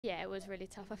Yeah, it was really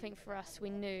tough. I think for us, we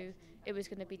knew it was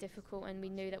going to be difficult, and we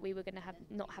knew that we were going to have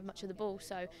not have much of the ball.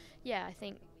 So, yeah, I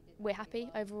think we're happy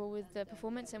overall with the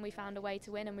performance, and we found a way to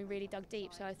win, and we really dug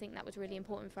deep. So I think that was really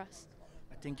important for us.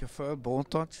 I think your third ball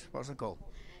touch was a goal.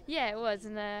 Yeah, it was,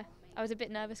 and I was a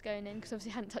bit nervous going in because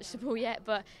obviously I hadn't touched the ball yet.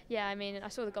 But yeah, I mean, I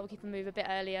saw the goalkeeper move a bit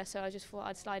earlier, so I just thought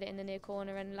I'd slide it in the near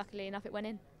corner, and luckily enough, it went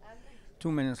in.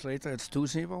 2 minutes later, it's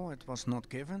 2-0. It was not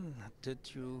given. Did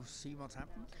you see what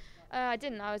happened? I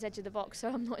didn't. I was edge of the box, so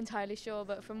I'm not entirely sure.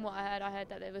 But from what I heard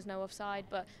that there was no offside.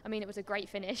 But I mean, it was a great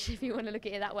finish if you want to look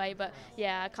at it that way. But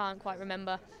yeah, I can't quite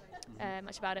remember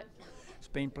much about it.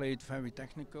 Spain played very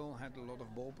technical, had a lot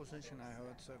of ball possession. I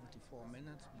heard 74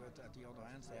 minutes, but at the other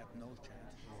hand, they had no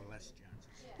chance or less chances.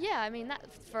 Yeah, I mean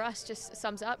that for us just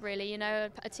sums it up really. You know,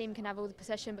 a team can have all the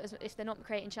possession, but if they're not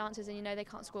creating chances, and you know they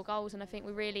can't score goals. And I think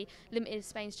we really limited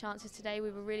Spain's chances today. We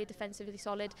were really defensively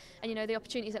solid, and you know the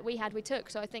opportunities that we had, we took.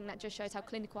 So I think that just shows how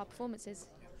clinical our performance is.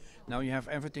 Now you have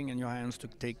everything in your hands to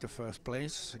take the first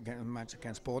place. A match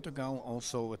against Portugal,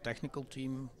 also a technical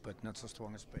team, but not so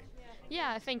strong as Spain.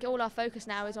 Yeah, I think all our focus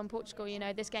now is on Portugal. You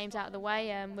know, this game's out of the way,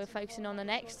 and we're focusing on the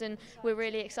next, and we're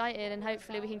really excited, and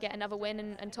hopefully we can get another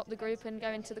win and top the group and go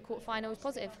into the quarterfinals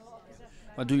positive.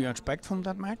 What do you expect from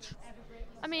that match?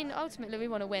 I mean, ultimately we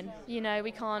want to win. You know,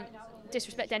 we can't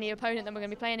disrespect any opponent that we're going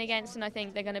to be playing against, and I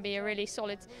think they're going to be a really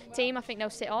solid team. I think they'll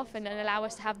sit off and allow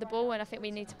us to have the ball, and I think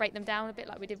we need to break them down a bit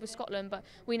like we did with Scotland, but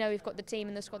we know we've got the team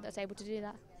and the squad that's able to do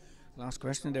that. Last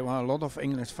question, there were a lot of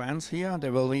English fans here.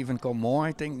 There will even come more,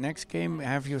 I think, next game.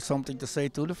 Have you something to say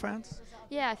to the fans?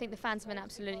 Yeah, I think the fans have been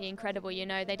absolutely incredible. You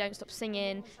know, they don't stop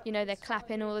singing, you know, they're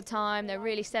clapping all the time, they're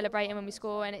really celebrating when we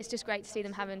score, and it's just great to see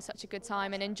them having such a good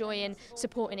time and enjoying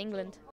supporting England.